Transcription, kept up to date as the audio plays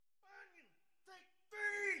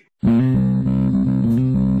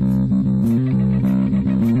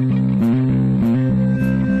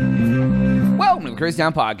Crazy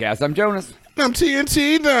Town Podcast. I'm Jonas. I'm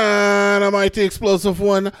TNT, Dynamite the Explosive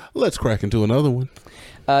One. Let's crack into another one.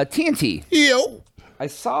 TNT. Yo. I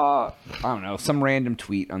saw, I don't know, some random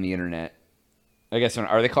tweet on the internet. I guess,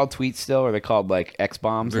 are they called tweets still? Or are they called, like,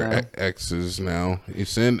 X-bombs now? They're X's now. You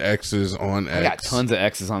send X's on X. I got tons of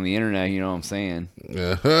X's on the internet, you know what I'm saying?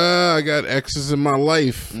 I got X's in my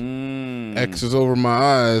life. X's over my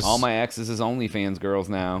eyes. All my X's is OnlyFans girls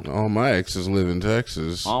now. All my X's live in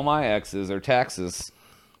Texas. All my X's are Texas.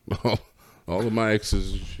 All of my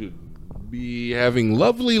X's should be having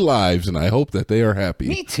lovely lives, and I hope that they are happy.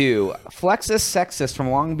 Me too. Flexus, sexist from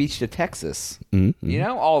Long Beach to Texas. Mm-hmm. You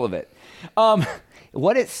know, all of it.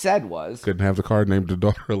 What it said was... Couldn't have the card named the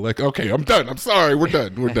daughter elect. Okay, I'm done. I'm sorry. We're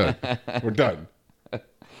done. We're done. We're done.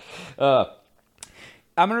 I'm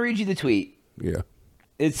going to read you the tweet. Yeah.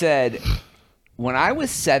 It said, when I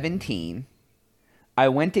was 17, I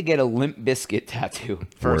went to get a Limp Bizkit tattoo.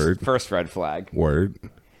 First red flag. Word.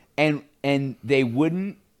 And they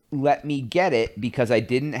wouldn't let me get it because I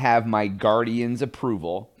didn't have my guardian's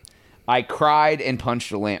approval. I cried and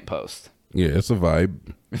punched a lamppost. Yeah, it's a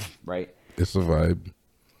vibe. Right? It's a vibe.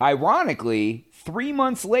 Ironically, 3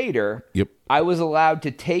 months later, Yep. I was allowed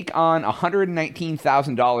to take on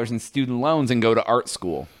 $119,000 in student loans and go to art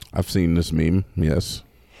school. I've seen this meme, yes.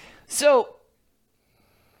 So,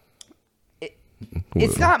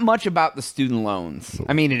 it's not much about the student loans.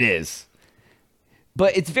 I mean, it is.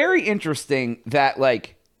 But it's very interesting that,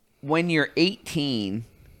 like, when you're 18,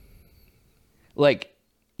 like,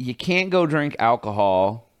 you can't go drink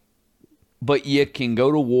alcohol, but you can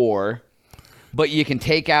go to war, but you can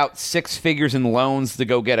take out 6 figures in loans to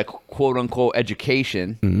go get a quote-unquote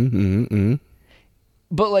education. Mm-hmm.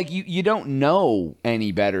 But, like, you don't know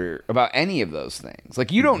any better about any of those things.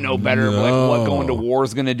 Like, you don't know better like what going to war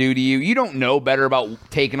is going to do to you. You don't know better about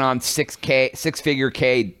taking on 6-figure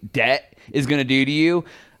K debt is going to do to you.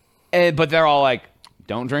 But they're all like,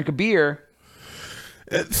 don't drink a beer.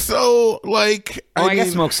 So, like, I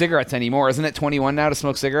guess smoke cigarettes anymore. Isn't it 21 now to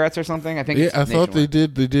smoke cigarettes or something? I think. Yeah, I thought they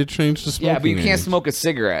did. They did change the smoking. Yeah, but you can't age. smoke a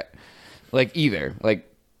cigarette, like, either.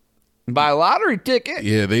 Like, buy a lottery ticket.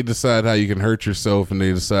 Yeah, they decide how you can hurt yourself, and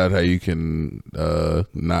they decide how you can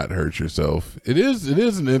not hurt yourself. It is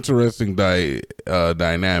an interesting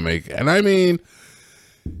dynamic, and I mean,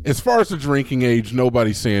 as far as the drinking age,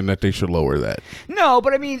 nobody's saying that they should lower that. No,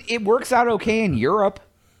 but I mean, it works out okay in Europe,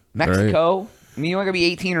 Mexico. Right. I mean, you only got to be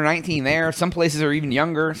 18 or 19 there. Some places are even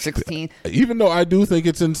younger, 16. Even though I do think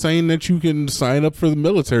it's insane that you can sign up for the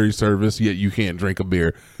military service, yet you can't drink a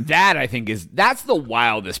beer. That, I think, that's the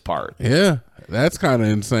wildest part. Yeah, that's kind of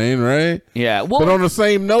insane, right? Yeah. Well, But on the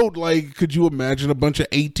same note, like, could you imagine a bunch of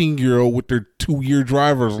 18-year-old with their 2-year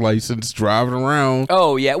driver's license driving around?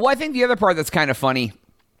 Oh, yeah. Well, I think the other part that's kind of funny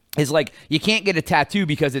is, like, you can't get a tattoo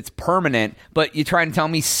because it's permanent, but you trying to tell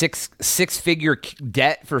me six-figure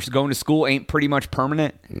debt for going to school ain't pretty much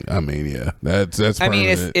permanent? I mean, yeah, that's permanent. I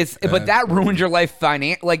mean, but that ruins your life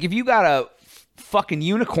like, if you got a fucking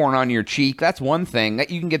unicorn on your cheek, that's one thing that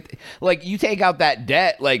you can get. Like, you take out that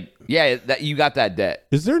debt, like, yeah, that you got that debt.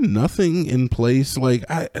 Is there nothing in place? Like,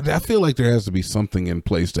 I feel like there has to be something in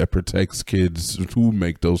place that protects kids who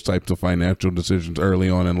make those types of financial decisions early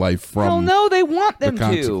on in life from. Well, no, they want them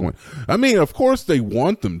to. I mean, of course they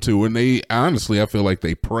want them to, and they honestly, I feel like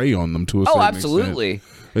they prey on them to a certain absolutely.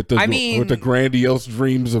 extent. With the grandiose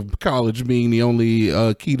dreams of college being the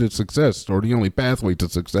only key to success or the only pathway to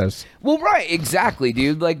success. Well, right, exactly,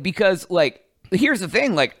 dude. Like, because, like, here's the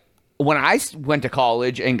thing, like, when I went to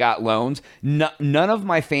college and got loans, none of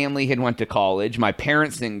my family had went to college. My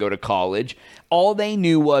parents didn't go to college. All they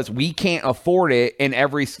knew was we can't afford it, and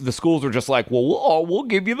the schools were just like, well, we'll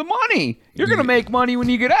give you the money. You're gonna make money when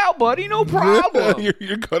you get out, buddy. No problem.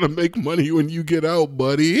 You're gonna make money when you get out,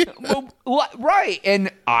 buddy. Well, right,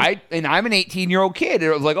 and I'm an 18-year-old kid. And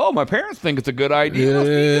it was like, oh, my parents think it's a good idea. It must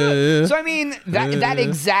be good. So I mean, that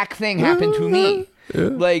exact thing happened to me.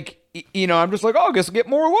 Like, you know, I'm just like, oh, guess get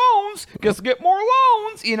more loans.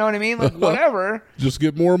 You know what I mean? Like, whatever. Just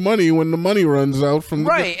get more money when the money runs out from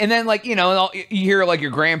right. And then, like, you know, you hear, like,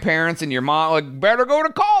 your grandparents and your mom, like, better go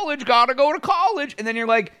to college, gotta go to college. And then you're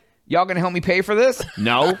like, y'all gonna help me pay for this?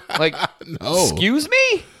 No. Like, no. Excuse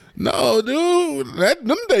me? No, dude.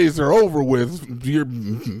 Them days are over with. Your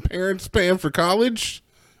parents paying for college?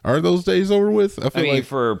 Are those days over with? I mean, like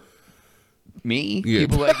for me, yeah.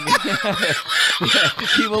 People like me,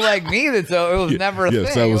 people like me. It was never a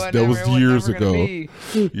thing. That was years ago.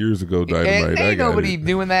 Years ago, Dynamite. And ain't nobody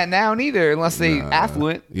doing that now neither, unless they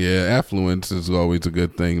affluent. Yeah, affluence is always a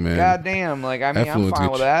good thing, man. God damn, like, I mean, I'm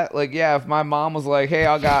fine with that. Like, yeah, if my mom was like, "Hey,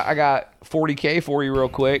 I got $40K for you real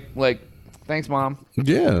quick," like, Thanks, Mom.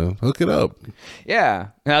 Yeah, hook it up. Yeah.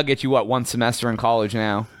 And I'll get you, one semester in college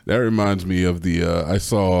now? That reminds me of the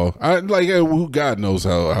God knows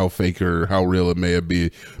how fake or how real it may have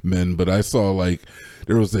been, but I saw like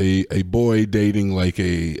there was a boy dating like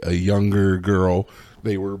a younger girl.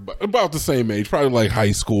 They were about the same age, probably like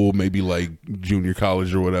high school, maybe like junior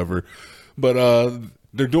college or whatever. But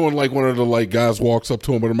they're doing like one of the like guys walks up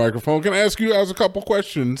to him with a microphone. Can I ask you guys a couple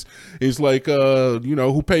questions? He's like,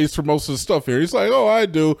 who pays for most of the stuff here? He's like, oh, I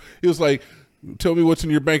do. He was like, tell me what's in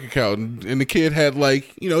your bank account. And the kid had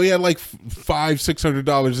like, he had like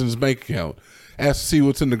 $500-$600 in his bank account. Asked to see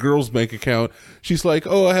what's in the girl's bank account. She's like,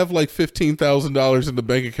 oh, I have like $15,000 in the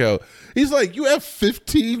bank account. He's like, you have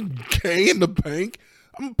 $15K in the bank?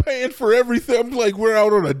 I'm paying for everything. I'm like, we're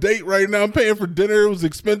out on a date right now. I'm paying for dinner. It was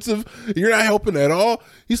expensive. You're not helping at all.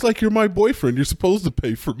 He's like, you're my boyfriend. You're supposed to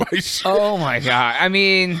pay for my shit. Oh my God. I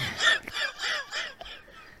mean,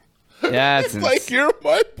 that's like, you're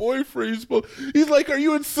my boyfriend. He's like, are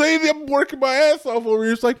you insane? I'm working my ass off over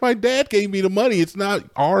here. It's like, my dad gave me the money. It's not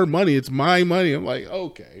our money. It's my money. I'm like,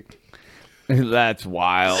 okay. That's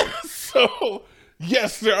wild. So,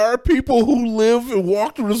 yes, there are people who live and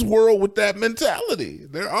walk through this world with that mentality.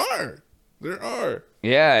 There are.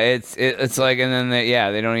 Yeah, it's like, and then they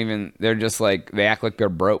don't even. They're just like, they act like they're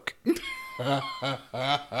broke.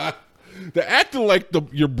 The acting like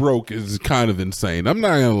you're broke is kind of insane. I'm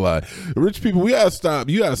not gonna lie. Rich people, we gotta stop.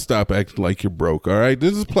 You gotta stop acting like you're broke. All right,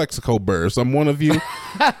 this is Plexico Burst. I'm one of you.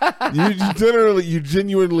 You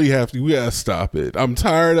genuinely have to. We gotta stop it. I'm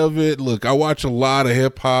tired of it. Look, I watch a lot of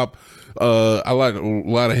hip hop. I like a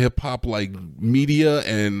lot of hip hop like media,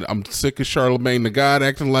 and I'm sick of Charlemagne the God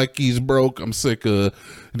acting like he's broke. I'm sick of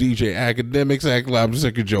DJ Academics acting like. I'm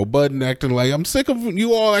sick of Joe Budden acting like. I'm sick of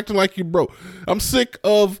you all acting like you're broke. I'm sick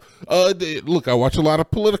of look, I watch a lot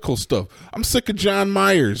of political stuff. I'm sick of John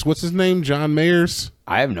Myers. What's his name? John Mayers?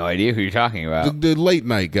 I have no idea who you're talking about. The late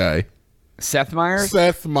night guy. Seth Meyers?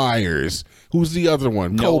 Seth Meyers. Who's the other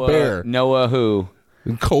one? Colbert. Noah who?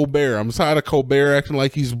 And Colbert. I'm tired of Colbert acting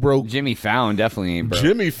like he's broke. Jimmy Fallon definitely ain't broke.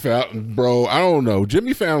 Jimmy Fallon, bro, I don't know.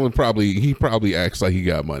 Jimmy Fallon probably acts like he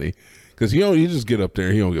got money. Because he just get up there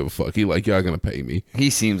and he don't give a fuck. He like, y'all gonna pay me.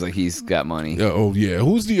 He seems like he's got money. Oh, yeah.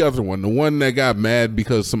 Who's the other one? The one that got mad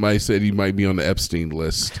because somebody said he might be on the Epstein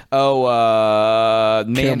list. Oh,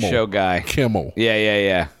 Man Show guy. Kimmel.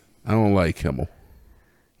 Yeah. I don't like Kimmel.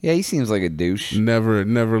 Yeah, he seems like a douche.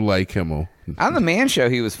 Never like Kimmel. On the Man Show,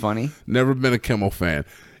 he was funny. Never been a Kimmel fan.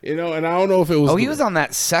 And I don't know if it was. Oh, he was on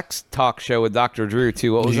that sex talk show with Dr. Drew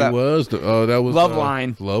too. What was that? He was. That was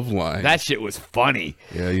Loveline. Loveline. That shit was funny.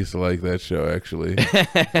 Yeah, I used to like that show actually.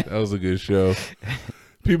 That was a good show.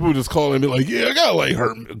 People were just calling me like, yeah, I got like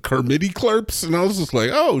Hermity clerps, and I was just like,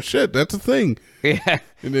 oh shit, that's a thing. Yeah.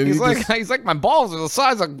 And then he's like, my balls are the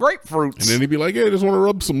size of grapefruits. And then he'd be like, hey, I just want to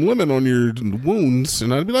rub some lemon on your wounds.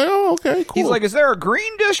 And I'd be like, oh, okay, cool. He's like, is there a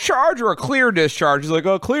green discharge or a clear discharge? He's like,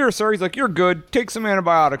 oh, clear, sir. He's like, you're good. Take some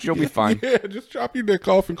antibiotics. You'll be fine. Yeah, just chop your dick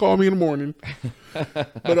off and call me in the morning.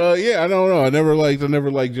 But yeah, I don't know. I never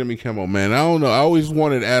liked Jimmy Kimmel, man. I don't know. I always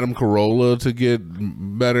wanted Adam Carolla to get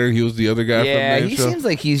better. He was the other guy from the Man he Show. seems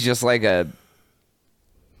like he's just like a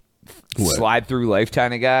slide through life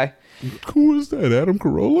kind of guy. Who is that? Adam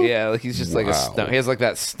Carolla? Yeah, like he's just like he has like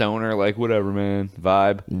that stoner, like whatever, man,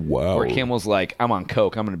 vibe. Wow. Where Kimmel's like, I'm on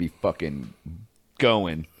coke. I'm gonna be fucking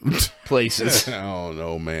going places. I don't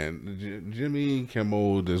know, man. Jimmy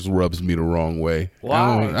Kimmel just rubs me the wrong way.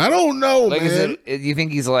 Why? I don't know, Like, man. do you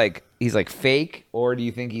think he's like fake, or do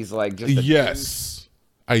you think he's like just? Yes,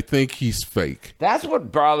 I think he's fake. That's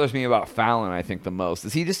what bothers me about Fallon. I think the most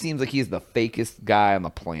is he just seems like he's the fakest guy on the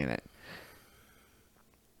planet.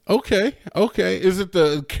 Okay. Is it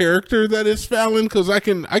the character that is Fallon? Because I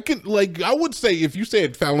can like I would say if you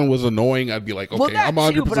said Fallon was annoying, I'd be like, okay, I'm 100%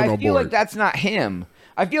 on board. But I feel like that's not him.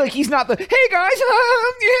 I feel like he's not the hey guys,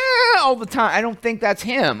 yeah, all the time. I don't think that's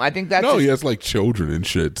him. I think that's he has like children and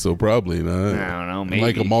shit, so probably not. I don't know, maybe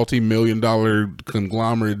like a multi-million-dollar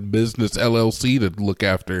conglomerate business LLC to look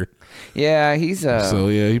after. Yeah, he's so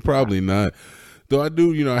yeah, he probably not. Though I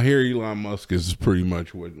do, I hear Elon Musk is pretty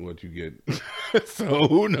much what you get. So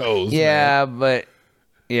who knows? Yeah, man. but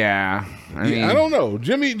yeah, I mean, I don't know.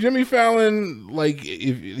 Jimmy Fallon, like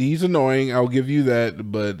if he's annoying, I'll give you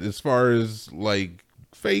that. But as far as like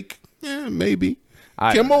fake, yeah, maybe.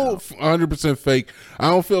 Kimmel, 100% fake. I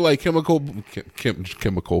don't feel like chemical.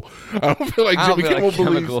 I don't feel like Jimmy Kimmel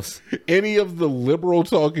believes any of the liberal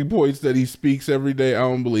talking points that he speaks every day. I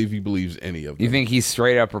don't believe he believes any of them. You think he's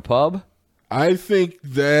straight up Repub? I think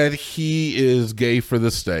that he is gay for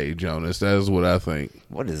the state, Jonas. That is what I think.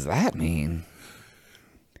 What does that mean?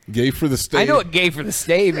 Gay for the state. I know what gay for the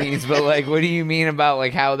state means, but like, what do you mean about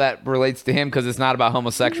like how that relates to him? Because it's not about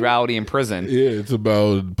homosexuality in prison. Yeah, it's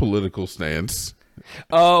about political stance.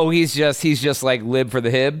 Oh, he's just like lib for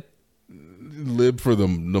the hib. Lib for the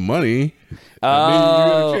money. Oh. I mean, you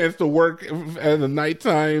get a chance to work at a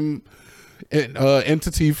nighttime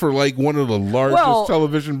entity for like one of the largest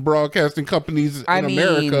television broadcasting companies in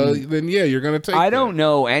America. Then yeah, you're gonna take. I don't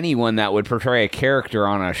know anyone that would portray a character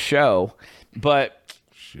on a show, but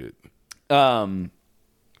shit.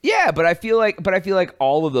 Yeah, but I feel like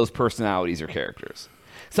all of those personalities are characters.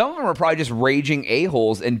 Some of them are probably just raging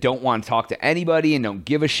a-holes and don't want to talk to anybody and don't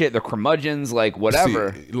give a shit. They're curmudgeons, like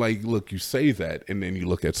whatever. See, like, look, you say that, and then you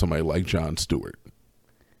look at somebody like Jon Stewart.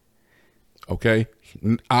 Okay?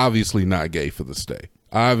 Obviously not gay for the stay.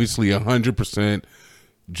 Obviously 100%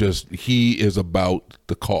 just he is about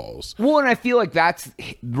the cause. Well, and I feel like that's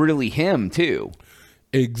really him, too.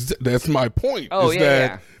 That's my point. Oh,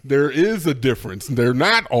 yeah. There is a difference. They're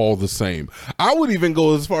not all the same. I would even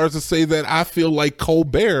go as far as to say that I feel like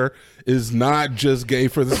Colbert is not just gay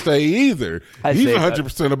for the stay either. He's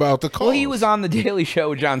 100% about the cause. Well, he was on the Daily Show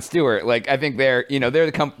with Jon Stewart. Like, I think they're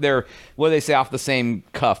what do they say, off the same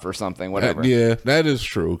cuff or something, whatever. Yeah, that is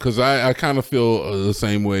true. Because I kind of feel the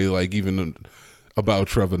same way, like even about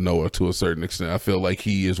Trevor Noah to a certain extent. I feel like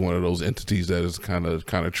he is one of those entities that is kind of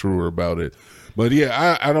truer about it. But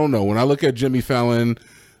yeah, I don't know. When I look at Jimmy Fallon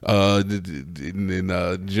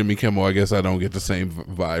and Jimmy Kimmel, I guess I don't get the same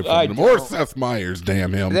vibe from them. Or Seth Meyers,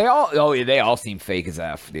 damn him. They all seem fake as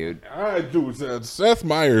F, dude. I do. Seth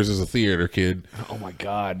Meyers is a theater kid. Oh my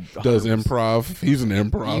God. Does improv. He's an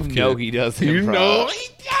improv kid. You know he does improv. You know he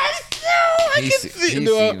does. He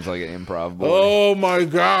seems like an improv boy. Oh my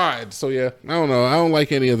God. So yeah, I don't know. I don't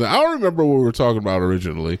like any of that. I don't remember what we were talking about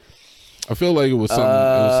originally. I feel like it was something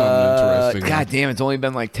interesting. God damn, it's only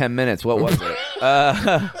been like 10 minutes. What was it?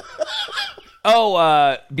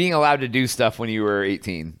 Being allowed to do stuff when you were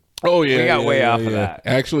 18. Oh, yeah. We got way off of that.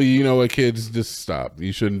 Actually, you know what, kids? Just stop.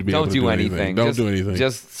 You shouldn't be able to do anything. Don't do anything.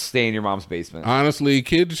 Just stay in your mom's basement. Honestly,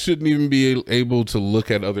 kids shouldn't even be able to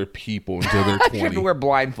look at other people until they're 20. You have to wear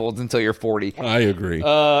blindfolds until you're 40. I agree.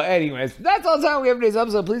 Anyways, that's all the time we have for today's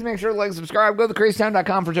episode. Please make sure to like and subscribe. Go to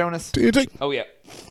thecrazytown.com for Jonas. Do you think? Oh, yeah.